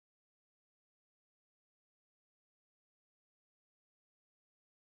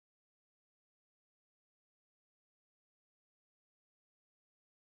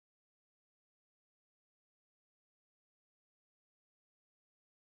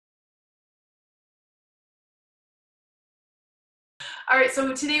All right,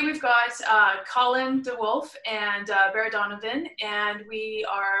 so today we've got Colin DeWolf and Barrett Donovan, and we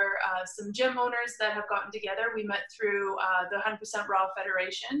are some gym owners that have gotten together. We met through the 100% Raw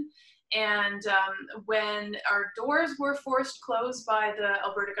Federation, and when our doors were forced closed by the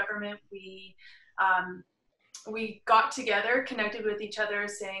Alberta government, we got together, connected with each other,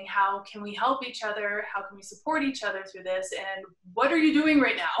 saying, how can we help each other? How can we support each other through this? And what are you doing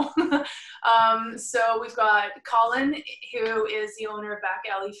right now? So we've got Colin, who is the owner of Back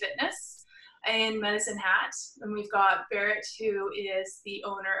Alley Fitness in Medicine Hat. And we've got Barrett, who is the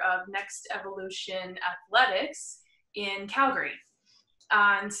owner of Next Evolution Athletics in Calgary.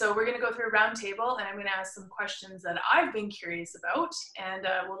 And so we're going to go through a roundtable, and I'm going to ask some questions that I've been curious about, and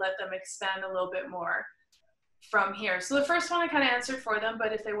we'll let them expand a little bit more from here. So the first one I kind of answered for them,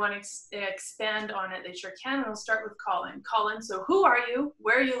 but if they want to expand on it, they sure can. And we'll start with Colin. Colin, so who are you?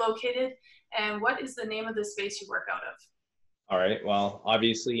 Where are you located? And what is the name of the space you work out of? All right. Well,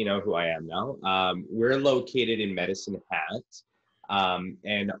 obviously, you know who I am now. We're located in Medicine Hat,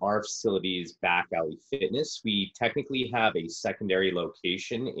 and our facility is Back Alley Fitness. We technically have a secondary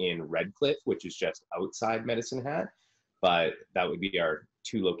location in Redcliffe, which is just outside Medicine Hat, but that would be our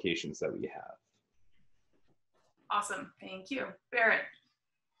two locations that we have. Awesome. Thank you. Barrett.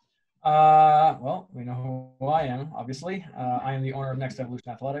 Well, we know who I am, obviously. I am the owner of Next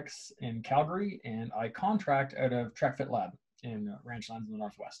Evolution Athletics in Calgary, and I contract out of Trek Fit Lab in Ranchlands in the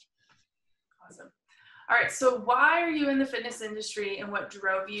Northwest. Awesome. All right. So why are you in the fitness industry, and what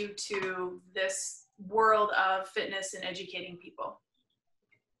drove you to this world of fitness and educating people?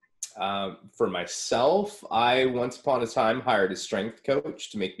 For myself, I once upon a time hired a strength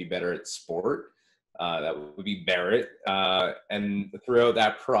coach to make me better at sport. That would be Barrett. And throughout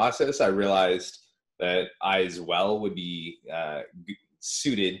that process, I realized that I as well would be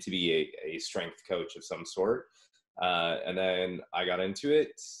suited to be a strength coach of some sort. And then I got into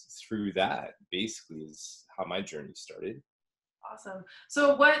it through that, basically, is how my journey started. Awesome.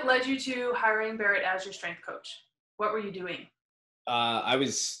 So what led you to hiring Barrett as your strength coach? What were you doing? I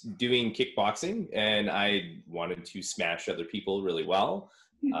was doing kickboxing, and I wanted to smash other people really well.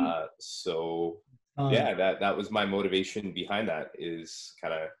 Yeah, that was my motivation behind that, is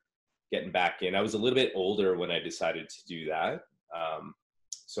kind of getting back in. I was a little bit older when I decided to do that.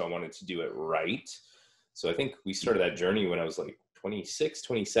 So I wanted to do it right. So I think we started that journey when I was like 26,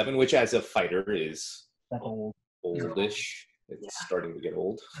 27, which as a fighter is oldish. It's starting to get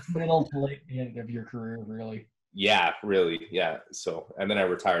old. Middle to late end of your career, really. Yeah, really. Yeah. So, and then I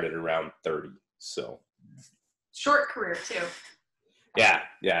retired at around 30. So short career too. Yeah.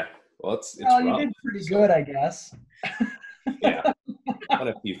 Well, it's well, rough. You did pretty good, I guess. Yeah, on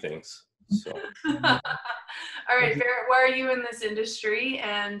a few things. So. All right, Barrett, why are you in this industry?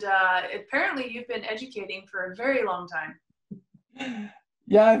 And apparently you've been educating for a very long time.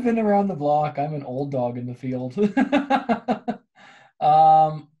 Yeah, I've been around the block. I'm an old dog in the field.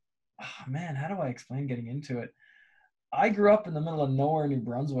 Man, how do I explain getting into it? I grew up in the middle of nowhere, New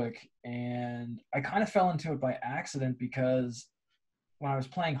Brunswick, and I kind of fell into it by accident because when I was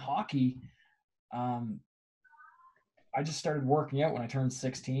playing hockey, I just started working out when I turned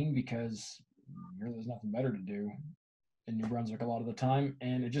 16 because there's nothing better to do in New Brunswick a lot of the time,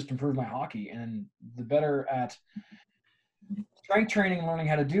 and it just improved my hockey. And the better at strength training and learning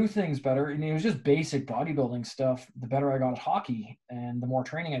how to do things better, and it was just basic bodybuilding stuff, the better I got at hockey. And the more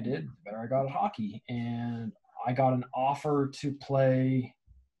training I did, the better I got at hockey. And I got an offer to play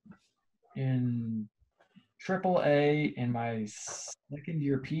in AAA in my second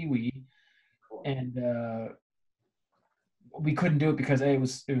year Pee Wee, and we couldn't do it because it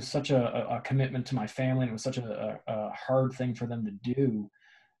was such a commitment to my family, and it was such a hard thing for them to do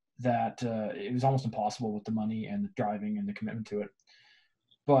that it was almost impossible with the money and the driving and the commitment to it.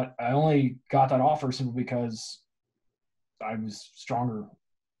 But I only got that offer simply because I was stronger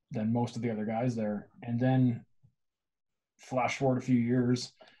than most of the other guys there. And then flash forward a few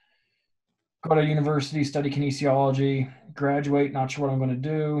years, go to university, study kinesiology, graduate, not sure what I'm going to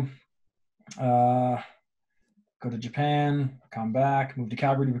do. Go to Japan, come back, move to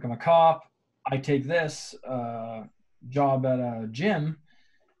Calgary to become a cop. I take this job at a gym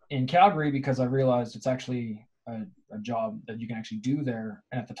in Calgary because I realized it's actually a job that you can actually do there.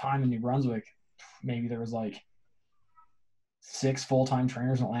 And at the time in New Brunswick, maybe there was like 6 full-time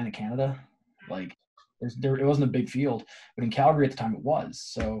trainers in Atlantic Canada. Like it wasn't a big field, but in Calgary at the time it was.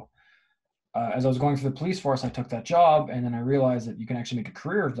 So as I was going through the police force, I took that job, and then I realized that you can actually make a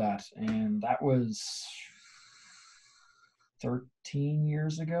career of that. And that was 13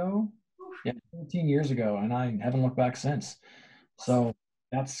 years ago. Yeah, 13 years ago, and I haven't looked back since. So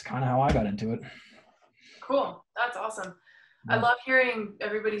that's kind of how I got into it. Cool. That's awesome. I love hearing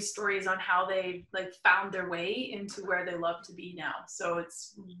everybody's stories on how they like found their way into where they love to be now. So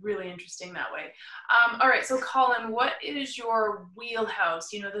it's really interesting that way. All right, so Colin, what is your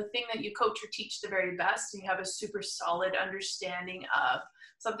wheelhouse? You know, the thing that you coach or teach the very best, and you have a super solid understanding of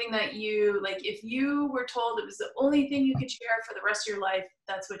something that you like. If you were told it was the only thing you could share for the rest of your life,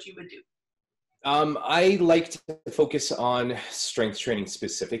 that's what you would do. I like to focus on strength training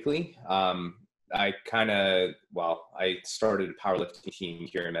specifically. I started a powerlifting team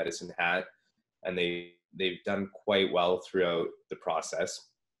here in Medicine Hat, and they've done quite well throughout the process.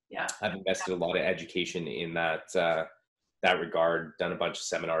 Yeah, I've invested a lot of education in that regard. Done a bunch of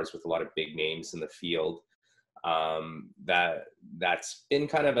seminars with a lot of big names in the field. That's been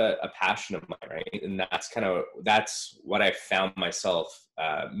kind of a passion of mine, right? And that's what I found myself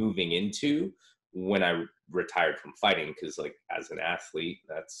moving into when I retired from fighting, because like as an athlete,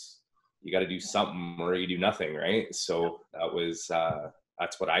 you got to do something or you do nothing, right? So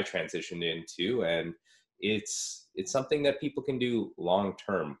that's what I transitioned into, and it's something that people can do long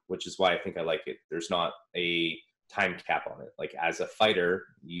term, which is why I think I like it. There's not a time cap on it. Like as a fighter,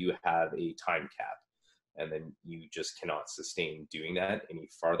 you have a time cap, and then you just cannot sustain doing that any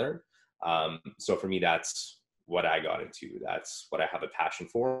farther. So for me, that's what I got into. That's what I have a passion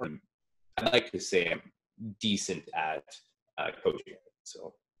for. And I'd like to say I'm decent at coaching.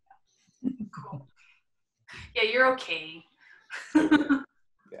 So. Cool. Yeah, you're okay.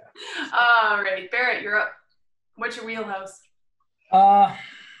 Yeah. All right, Barrett, you're up. What's your wheelhouse?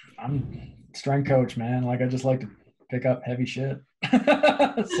 I'm strength coach, man. Like I just like to pick up heavy shit.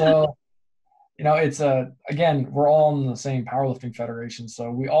 So, you know, it's again, we're all in the same powerlifting federation,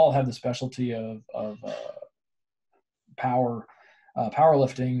 so we all have the specialty of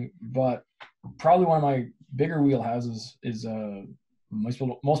powerlifting. But probably one of my bigger wheelhouses is most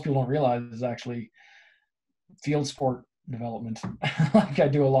people don't realize is actually field sport development. Like I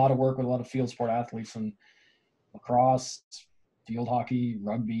do a lot of work with a lot of field sport athletes and lacrosse, field hockey,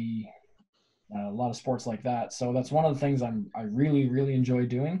 rugby, a lot of sports like that. So that's one of the things I really, really enjoy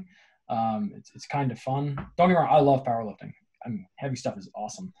doing. It's kind of fun. Don't get me wrong, I love powerlifting. Heavy stuff is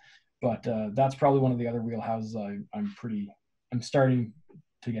awesome, but that's probably one of the other wheelhouses I'm starting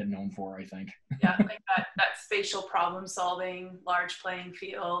to get known for, I think. Yeah, like that spatial problem solving, large playing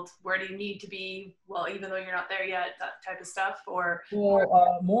field. Where do you need to be? Well, even though you're not there yet, that type of stuff. Or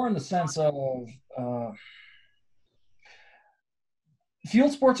more in the sense of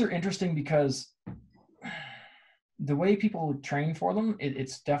field sports are interesting because the way people train for them,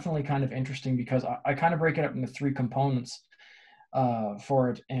 it's definitely kind of interesting because I kind of break it up into three components for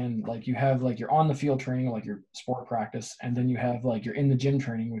it. And like you have like your on the field training, like your sport practice, and then you have like your in the gym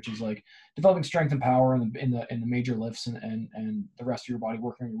training, which is like developing strength and power in the major lifts and the rest of your body,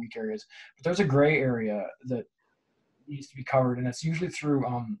 working on your weak areas. But there's a gray area that needs to be covered, and it's usually through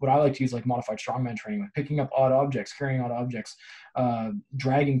what I like to use, like modified strongman training, like picking up odd objects, carrying odd objects,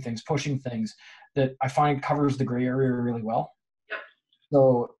 dragging things, pushing things, that I find covers the gray area really well. Yep.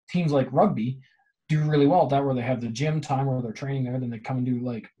 So teams like rugby do really well at that, where they have the gym time where they're training there, then they come and do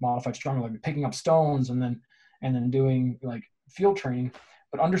like modified strongman, like picking up stones, and then doing like field training.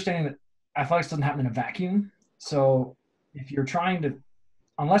 But understanding that athletics doesn't happen in a vacuum. So if you're trying to,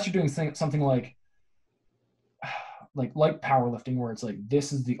 unless you're doing something like powerlifting, where it's like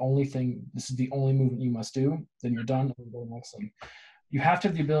this is the only movement you must do, then you're done and go to the next thing. You have to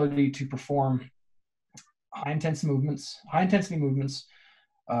have the ability to perform high intensity movements,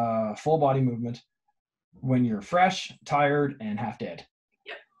 full body movement when you're fresh, tired, and half dead.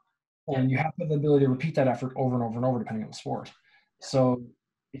 Yep. And you have to have the ability to repeat that effort over and over and over, depending on the sport. So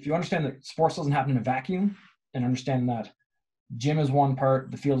if you understand that sports doesn't happen in a vacuum, and understand that gym is one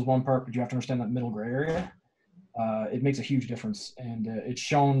part, the field is one part, but you have to understand that middle gray area, it makes a huge difference. And it's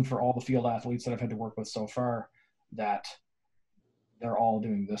shown for all the field athletes that I've had to work with so far that they're all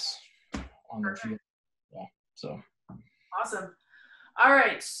doing this on their field. Yeah. So awesome. All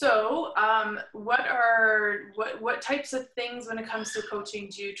right. So what types of things when it comes to coaching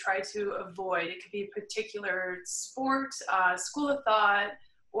do you try to avoid? It could be a particular sport, school of thought,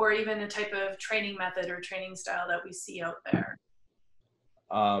 or even a type of training method or training style that we see out there.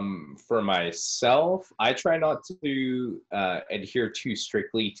 For myself, I try not to adhere too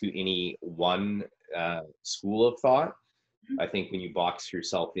strictly to any one school of thought. I think when you box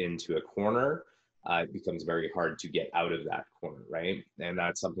yourself into a corner, it becomes very hard to get out of that corner, right? And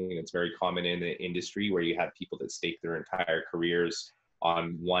that's something that's very common in the industry, where you have people that stake their entire careers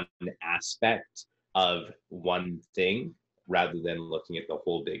on one aspect of one thing rather than looking at the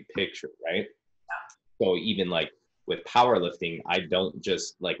whole big picture, right? So even like with powerlifting, I don't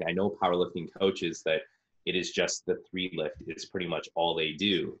just like, I know powerlifting coaches that it is just the 3 lift is pretty much all they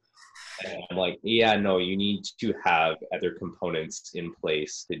do. And I'm like, yeah, no, you need to have other components in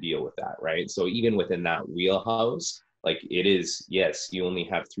place to deal with that, right? So even within that wheelhouse, like it is, yes, you only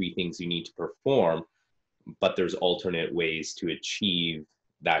have 3 things you need to perform, but there's alternate ways to achieve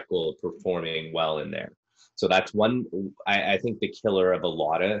that goal of performing well in there. So that's one, I think the killer of a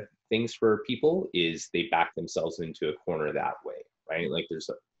lot of things for people is they back themselves into a corner that way, right? Like there's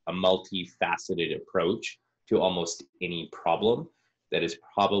a multifaceted approach to almost any problem that is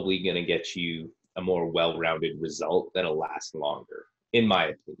probably going to get you a more well-rounded result that'll last longer, in my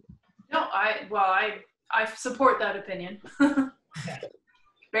opinion. No, I support that opinion.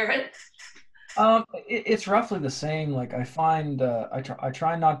 Barrett? It's roughly the same. Like I find, I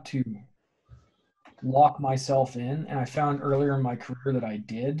try not to lock myself in, and I found earlier in my career that I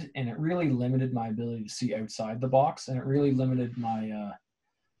did, and it really limited my ability to see outside the box, and it really limited my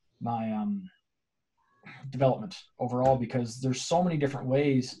development overall, because there's so many different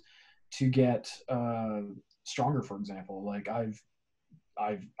ways to get stronger. For example, like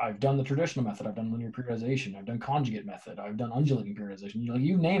I've done the traditional method, I've done linear periodization, I've done conjugate method, I've done undulating periodization.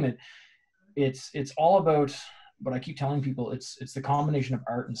 You name it. It's all about, but I keep telling people it's the combination of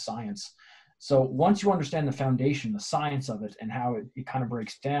art and science. So once you understand the foundation, the science of it, and how it kind of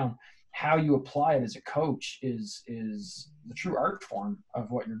breaks down, how you apply it as a coach is the true art form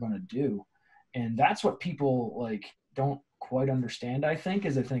of what you're going to do. And that's what people like don't quite understand, I think,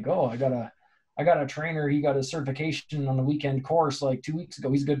 is they think, oh, I got a trainer, he got a certification on the weekend course like 2 weeks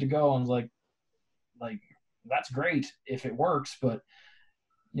ago, he's good to go. And like that's great if it works, but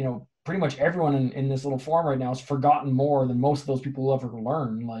pretty much everyone in this little forum right now has forgotten more than most of those people will ever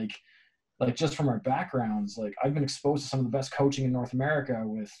learn. Like just from our backgrounds, like I've been exposed to some of the best coaching in North America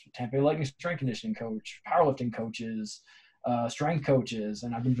with Tampa Bay Lightning strength conditioning coach, powerlifting coaches, strength coaches,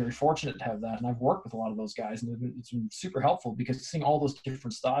 and I've been very fortunate to have that. And I've worked with a lot of those guys, and it's been super helpful because seeing all those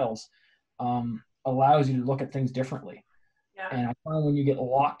different styles allows you to look at things differently. Yeah. And I find when you get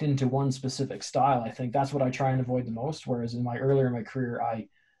locked into one specific style, I think that's what I try and avoid the most. Whereas earlier in my career,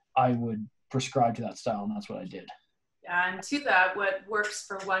 I would prescribe to that style, and that's what I did. Yeah, and to that, what works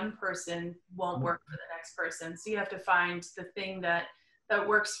for one person won't work for the next person. So you have to find the thing that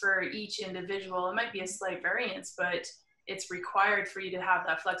works for each individual. It might be a slight variance, but it's required for you to have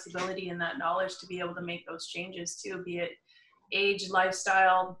that flexibility and that knowledge to be able to make those changes too, be it age,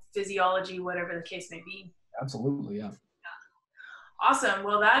 lifestyle, physiology, whatever the case may be. Absolutely, yeah. Awesome.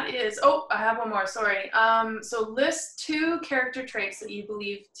 Well, that is, I have one more, sorry. So list 2 character traits that you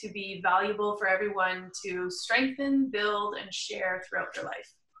believe to be valuable for everyone to strengthen, build, and share throughout their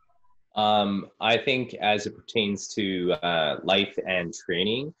life. I think as it pertains to life and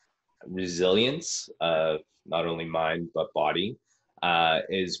training, resilience of not only mind, but body,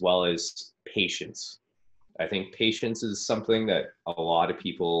 as well as patience. I think patience is something that a lot of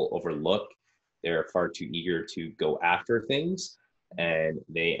people overlook. They're far too eager to go after things, and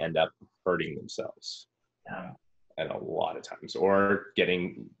they end up hurting themselves and a lot of times, or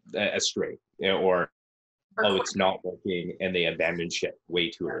getting astray, or it's not working, and they abandon ship way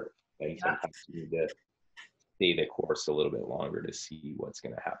too early. And sometimes you need to stay the course a little bit longer to see what's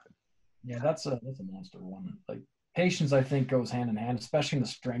going to happen. Yeah, that's a monster one. Like patience, I think, goes hand in hand, especially in the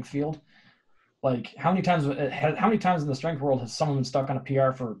strength field. Like how many times in the strength world has someone been stuck on a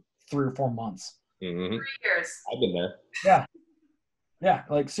PR for 3 or 4 months? 3 years. I've been there. Yeah. Yeah,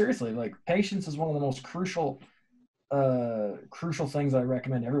 like seriously, like patience is one of the most crucial things I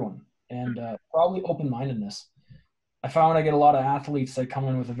recommend everyone, and probably open-mindedness. I found I get a lot of athletes that come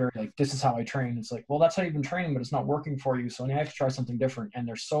in with a very like, this is how I train. It's like, well, that's how you've been training, but it's not working for you, so now you have to try something different. And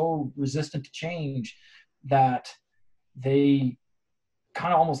they're so resistant to change that they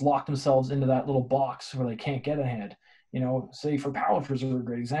kind of almost lock themselves into that little box where they can't get ahead. Say for powerlifters are a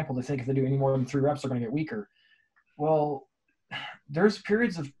great example. They think if they do any more than 3 reps, they're going to get weaker. Well, there's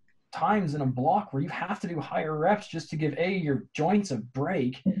periods of times in a block where you have to do higher reps just to give your joints a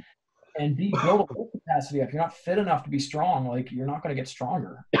break, and build a capacity up. You're not fit enough to be strong. Like you're not going to get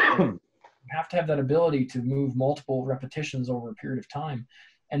stronger. You have to have that ability to move multiple repetitions over a period of time,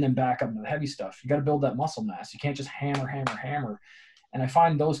 and then back up into the heavy stuff. You got to build that muscle mass. You can't just hammer. And I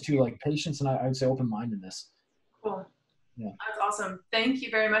find those 2, like patience and I would say open-mindedness. Cool. Yeah. That's awesome. Thank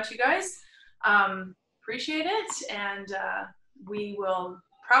you very much, you guys. Appreciate it. And we will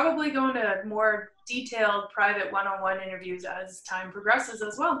probably go into more detailed private one-on-one interviews as time progresses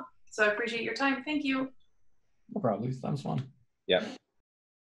as well. So I appreciate your time. Thank you. No problem. That was fun. Yeah.